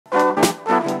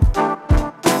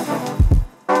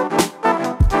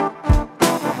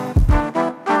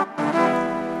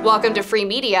Welcome to Free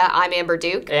Media. I'm Amber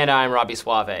Duke. And I'm Robby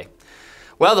Soave.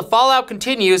 Well, the fallout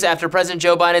continues after President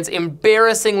Joe Biden's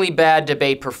embarrassingly bad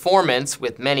debate performance,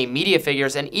 with many media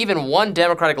figures and even one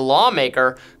Democratic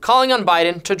lawmaker calling on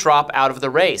Biden to drop out of the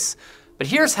race. But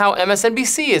here's how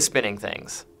MSNBC is spinning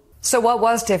things. So what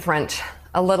was different?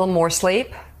 A little more sleep?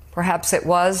 Perhaps it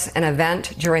was an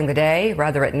event during the day,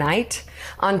 rather at night.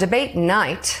 On debate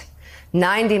night,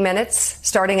 90 minutes,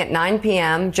 starting at 9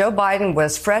 p.m., Joe Biden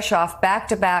was fresh off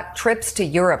back-to-back trips to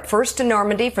Europe. First to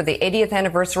Normandy for the 80th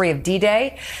anniversary of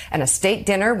D-Day and a state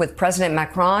dinner with President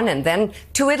Macron, and then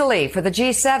to Italy for the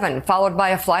G7, followed by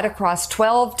a flight across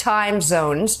 12 time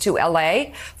zones to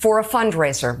L.A. for a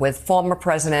fundraiser with former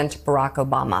President Barack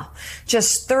Obama.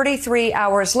 Just 33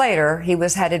 hours later, he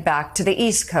was headed back to the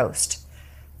East Coast.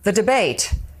 The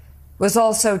debate was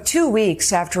also 2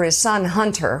 weeks after his son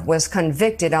Hunter was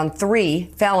convicted on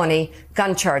 3 felony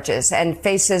gun charges and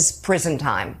faces prison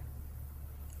time.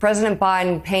 President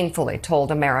Biden painfully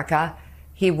told America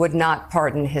he would not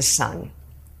pardon his son.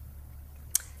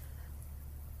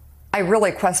 I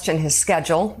really question his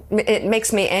schedule. It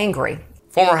makes me angry.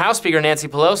 Former House Speaker Nancy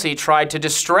Pelosi tried to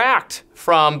distract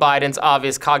from Biden's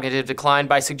obvious cognitive decline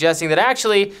by suggesting that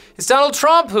actually it's Donald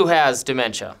Trump who has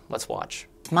dementia. Let's watch.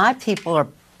 My people are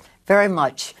very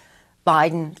much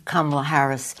Biden, Kamala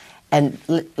Harris, and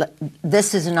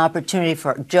this is an opportunity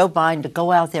for Joe Biden to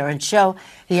go out there and show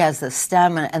he has the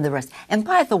stamina and the rest. And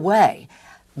by the way,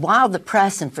 while the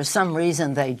press, and for some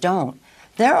reason they don't,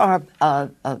 there are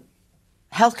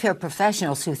healthcare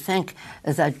professionals who think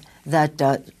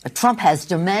that Trump has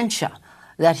dementia,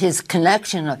 that his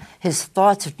connection, his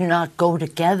thoughts do not go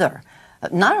together.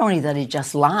 Not only that he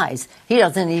just lies, he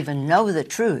doesn't even know the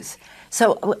truth.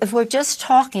 So if we're just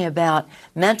talking about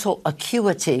mental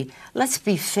acuity, let's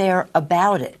be fair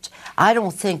about it. I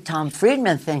don't think Tom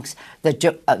Friedman thinks that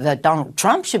Donald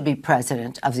Trump should be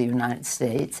president of the United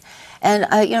States. And,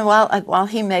 while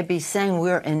he may be saying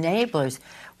we're enablers,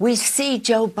 we see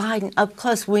Joe Biden up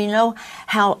close. We know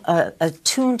how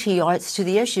attuned he is to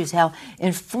the issues, how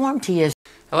informed he is.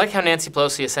 I like how Nancy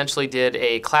Pelosi essentially did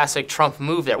a classic Trump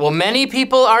move there. Well, many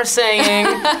people are saying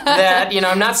that,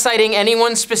 I'm not citing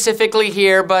anyone specifically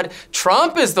here, but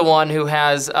Trump is the one who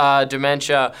has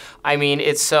dementia. I mean,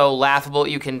 it's so laughable.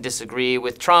 You can disagree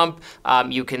with Trump.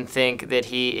 You can think that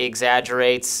he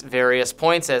exaggerates various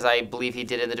points, as I believe he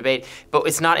did in the debate, but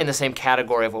it's not in the same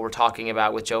category of what we're talking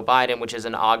about with Joe Biden, which is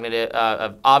an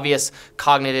obvious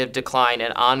cognitive decline,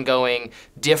 an ongoing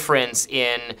difference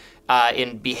in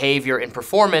behavior and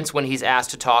performance when he's asked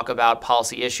to talk about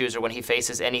policy issues or when he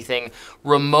faces anything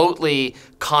remotely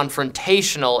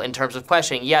confrontational in terms of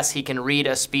questioning. Yes, he can read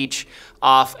a speech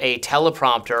off a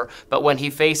teleprompter, but when he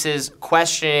faces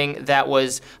questioning that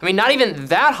was, not even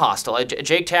that hostile.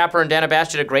 Jake Tapper and Dana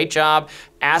Bash did a great job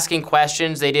asking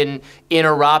questions. They didn't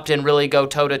interrupt and really go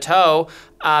toe-to-toe.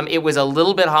 It was a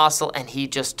little bit hostile, and he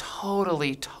just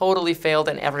totally failed,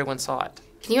 and everyone saw it.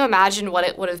 Can you imagine what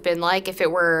it would have been like if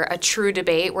it were a true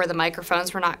debate where the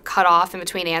microphones were not cut off in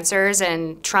between answers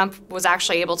and Trump was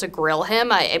actually able to grill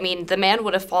him? I mean, the man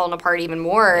would have fallen apart even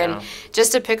more. Yeah. And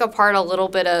just to pick apart a little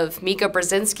bit of Mika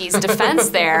Brzezinski's defense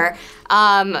there,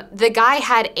 the guy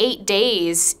had 8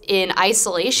 days in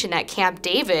isolation at Camp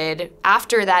David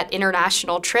after that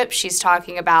international trip she's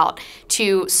talking about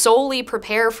to solely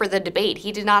prepare for the debate.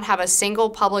 He did not have a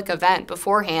single public event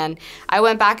beforehand. I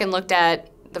went back and looked at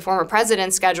the former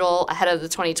president's schedule ahead of the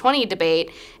 2020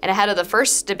 debate, and ahead of the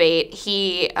first debate,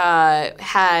 he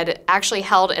had actually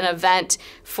held an event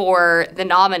for the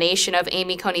nomination of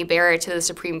Amy Coney Barrett to the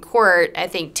Supreme Court, I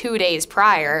think 2 days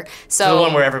prior. So the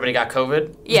one where everybody got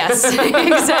COVID? Yes,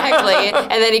 exactly.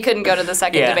 And then he couldn't go to the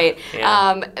second debate.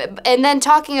 Yeah. And then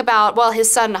talking about, well,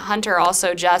 his son Hunter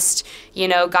also just,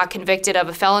 got convicted of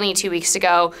a felony 2 weeks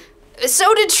ago.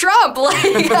 So did Trump.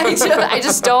 I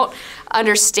just don't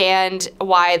understand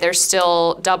why they're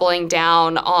still doubling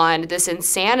down on this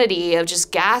insanity of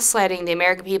just gaslighting the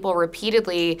American people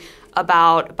repeatedly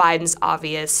about Biden's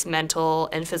obvious mental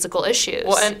and physical issues.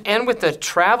 Well, and with the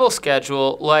travel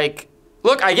schedule, look,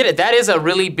 I get it. That is a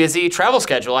really busy travel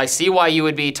schedule. I see why you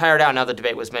would be tired out. Now the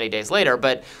debate was many days later,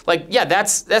 but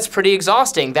that's pretty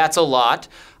exhausting. That's a lot.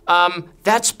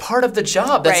 That's part of the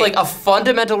job. That's right. Like a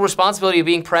fundamental responsibility of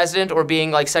being president or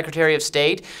being Secretary of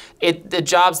State. The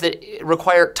jobs that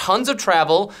require tons of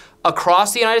travel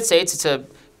across the United States. It's a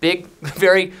big,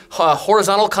 very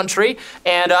horizontal country,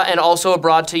 and also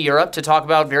abroad to Europe to talk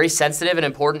about very sensitive and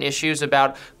important issues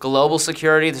about global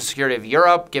security, the security of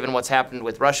Europe, given what's happened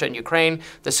with Russia and Ukraine,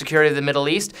 the security of the Middle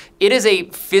East. It is a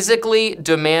physically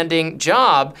demanding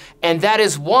job, and that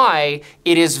is why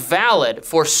it is valid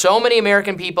for so many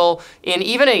American people in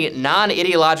even a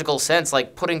non-ideological sense,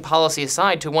 like putting policy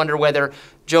aside, to wonder whether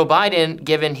Joe Biden,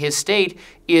 given his state,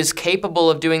 is capable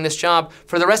of doing this job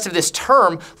for the rest of this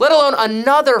term, let alone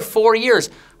another 4 years.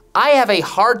 I have a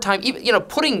hard time, even,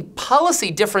 putting policy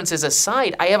differences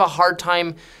aside, I have a hard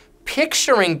time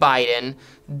picturing Biden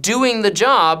doing the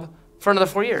job for another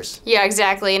 4 years. Yeah,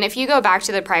 exactly. And if you go back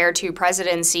to the prior two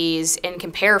presidencies and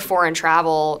compare foreign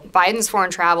travel, Biden's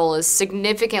foreign travel is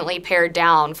significantly pared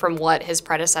down from what his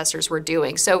predecessors were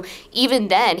doing. So even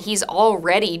then, he's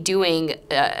already doing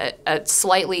a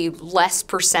slightly less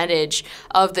percentage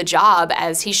of the job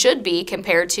as he should be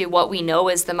compared to what we know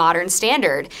is the modern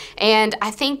standard. And I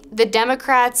think the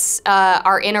Democrats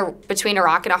are between a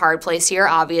rock and a hard place here,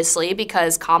 obviously,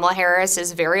 because Kamala Harris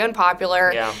is very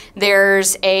unpopular. Yeah.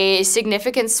 There's a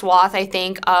significant swath, I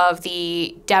think, of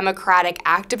the Democratic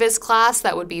activist class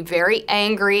that would be very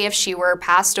angry if she were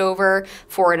passed over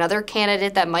for another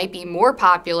candidate that might be more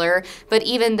popular. But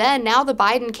even then, now the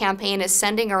Biden campaign is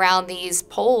sending around these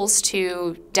polls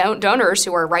to donors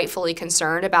who are rightfully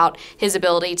concerned about his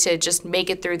ability to just make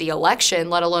it through the election,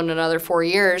 let alone another 4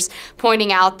 years,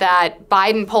 pointing out that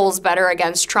Biden polls better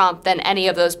against Trump than any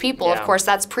of those people. Yeah. Of course,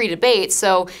 that's pre-debate,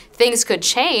 so things could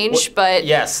change, but...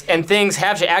 Yes, and things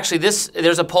have to... Actually,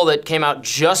 there's a poll that came out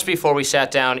just before we sat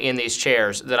down in these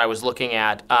chairs that I was looking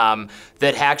at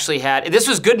that actually had... This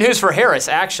was good news for Harris,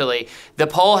 actually. The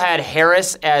poll had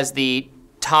Harris as the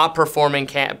top performing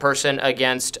person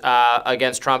against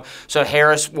Trump. So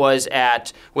Harris was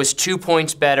 2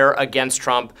 points better against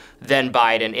Trump than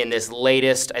Biden in this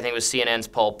latest, I think it was CNN's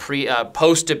poll,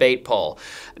 post-debate poll.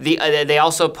 They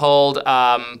also polled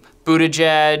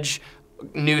Buttigieg,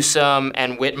 Newsom,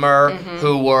 and Whitmer,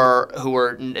 who were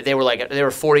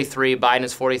 43. Biden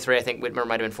is 43. I think Whitmer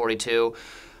might have been 42.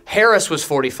 Harris was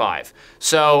 45.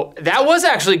 So that was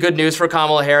actually good news for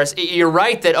Kamala Harris. You're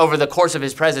right that over the course of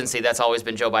his presidency, that's always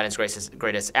been Joe Biden's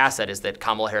greatest asset, is that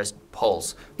Kamala Harris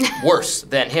polls worse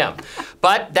than him.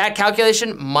 But that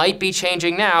calculation might be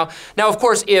changing now. Now, of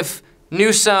course, if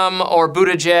Newsom or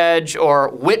Buttigieg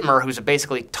or Whitmer, who's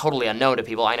basically totally unknown to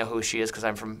people. I know who she is because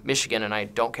I'm from Michigan and I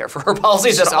don't care for her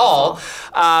policies at all.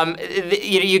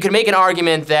 You can make an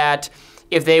argument that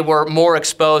if they were more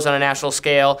exposed on a national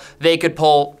scale, they could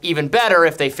poll even better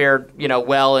if they fared,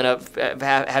 well in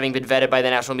having been vetted by the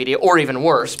national media, or even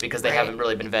worse because they haven't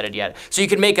really been vetted yet. So you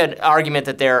could make an argument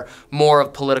that they're more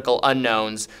of political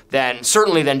unknowns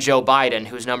certainly than Joe Biden,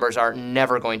 whose numbers are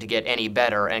never going to get any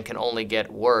better and can only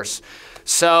get worse.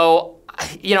 So,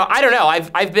 I don't know.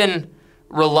 I've been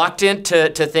reluctant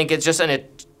to think it's just a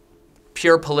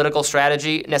pure political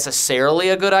strategy necessarily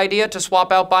a good idea to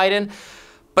swap out Biden.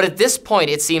 But at this point,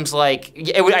 it seems like,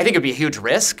 I think it would be a huge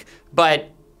risk,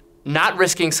 but not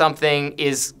risking something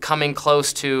is coming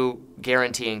close to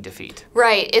guaranteeing defeat.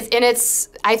 Right,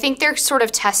 I think they're sort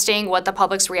of testing what the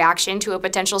public's reaction to a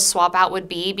potential swap out would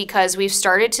be, because we've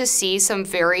started to see some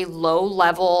very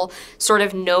low-level, sort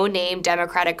of no-name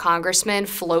Democratic congressmen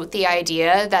float the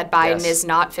idea that Biden is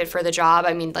not fit for the job.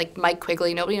 I mean, like Mike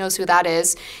Quigley, nobody knows who that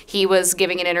is. He was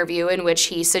giving an interview in which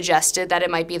he suggested that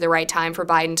it might be the right time for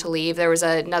Biden to leave. There was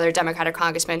another Democratic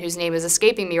congressman whose name is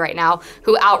escaping me right now,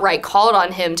 who outright called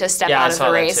on him to step out of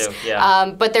the race. Too.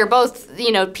 Yeah. But they're both,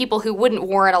 people who wouldn't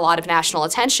warrant a lot of national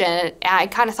attention. I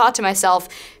kind of thought to myself,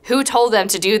 who told them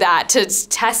to do that, to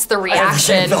test the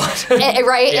reaction?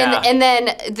 Right? Yeah. And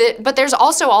then, but there's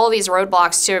also all of these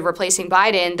roadblocks to replacing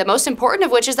Biden, the most important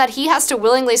of which is that he has to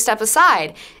willingly step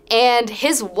aside. And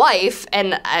his wife,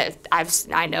 and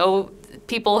I know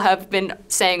people have been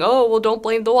saying, oh, well, don't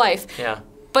blame the wife. Yeah.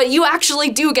 But you actually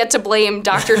do get to blame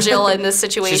Dr. Jill in this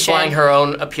situation. She's flying her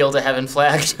own appeal to heaven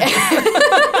flag.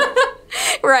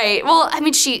 Right. Well, I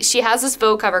mean, she has this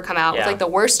Vogue cover come out with like the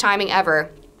worst timing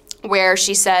ever, where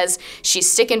she says she's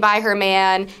sticking by her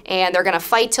man and they're going to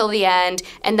fight till the end.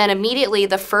 And then immediately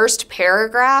the first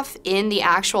paragraph in the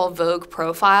actual Vogue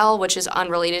profile, which is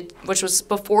unrelated, which was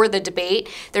before the debate,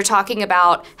 they're talking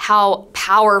about how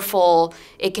powerful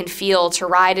it can feel to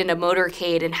ride in a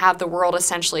motorcade and have the world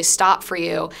essentially stop for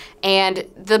you. And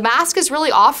the mask is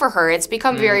really off for her. It's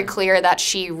become very clear that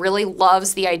she really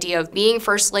loves the idea of being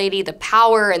First Lady, the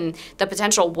power and the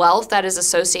potential wealth that is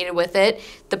associated with it.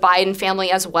 The Biden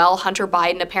family as well well. Hunter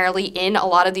Biden apparently in a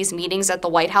lot of these meetings at the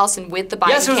White House and with the Biden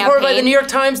Yes, it was campaign. reported by the New York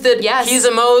Times that Yes. he's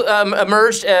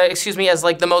emerged, as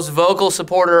like the most vocal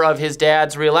supporter of his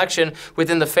dad's reelection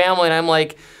within the family. And I'm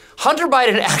like, Hunter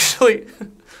Biden actually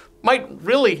might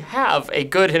really have a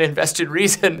good and invested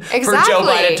reason for Joe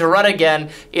Biden to run again,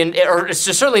 or to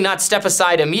certainly not step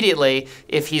aside immediately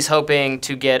if he's hoping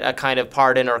to get a kind of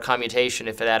pardon or commutation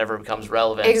if that ever becomes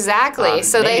relevant. Exactly.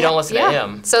 So maybe don't listen to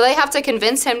him. So they have to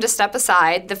convince him to step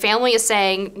aside. The family is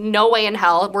saying, no way in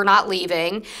hell, we're not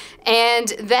leaving. And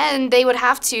then they would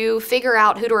have to figure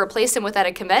out who to replace him with at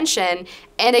a convention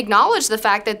and acknowledge the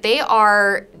fact that they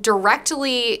are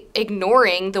directly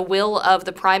ignoring the will of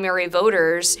the primary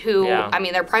voters who, I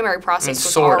mean, their primary process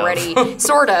was already,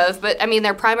 sort of, but I mean,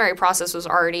 their primary process was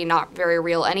already not very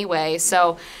real anyway.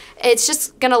 So it's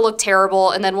just going to look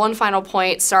terrible. And then one final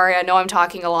point, sorry, I know I'm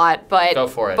talking a lot, but go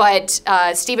for it. But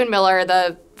Stephen Miller,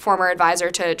 the former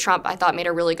advisor to Trump, I thought made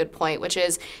a really good point, which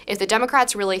is if the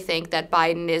Democrats really think that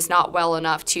Biden is not well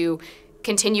enough to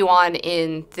continue on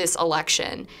in this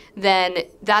election, then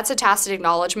that's a tacit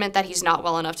acknowledgement that he's not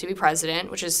well enough to be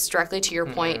president, which is directly to your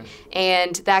point.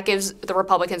 And that gives the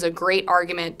Republicans a great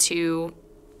argument to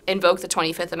invoke the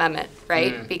 25th Amendment,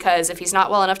 right? Because if he's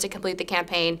not well enough to complete the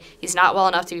campaign, he's not well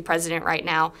enough to be president right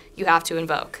now, you have to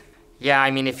invoke. Yeah,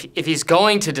 I mean, if he's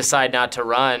going to decide not to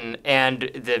run and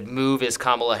the move is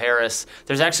Kamala Harris,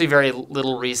 there's actually very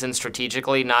little reason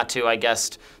strategically not to, I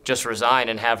guess, just resign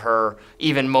and have her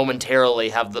even momentarily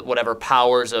have the, whatever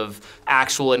powers of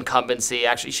actual incumbency.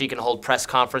 Actually, she can hold press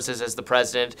conferences as the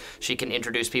president. She can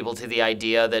introduce people to the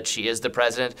idea that she is the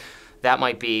president. That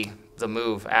might be the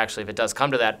move, actually, if it does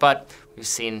come to that. But we've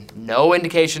seen no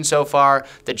indication so far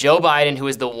that Joe Biden, who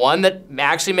is the one that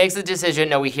actually makes the decision,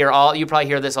 now we hear you probably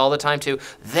hear this all the time too,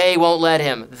 they won't let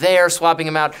him, they're swapping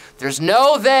him out. There's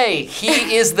no they,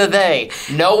 he is the they.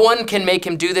 No one can make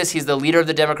him do this. He's the leader of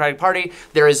the Democratic Party.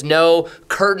 There is no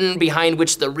curtain behind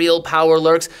which the real power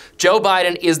lurks. Joe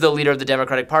Biden is the leader of the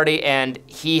Democratic Party, and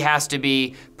he has to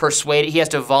be persuaded, he has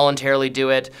to voluntarily do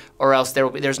it, or else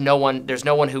there's no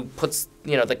one who puts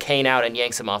the cane out and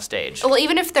yanks him off stage. Well,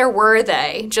 even if there were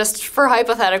they, just for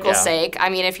hypothetical sake, I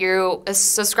mean, if you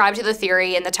subscribe to the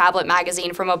theory in the Tablet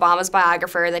magazine from Obama's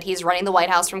biographer that he's running the White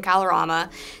House from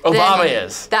Kalorama, Obama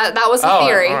is. That was the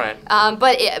theory. All right.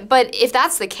 But if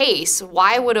that's the case,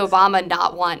 why would Obama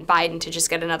not want Biden to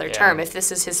just get another term? If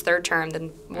this is his third term,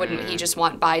 then wouldn't he just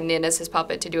want Biden in as his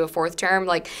puppet to do a fourth term?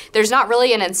 Like, there's not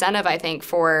really an incentive, I think,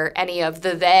 for any of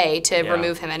the they to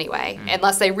remove him anyway,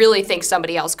 unless they really think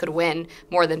somebody else could win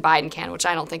more than Biden can, which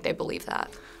I don't think they believe that.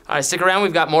 All right, stick around.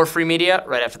 We've got more free media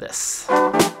right after this.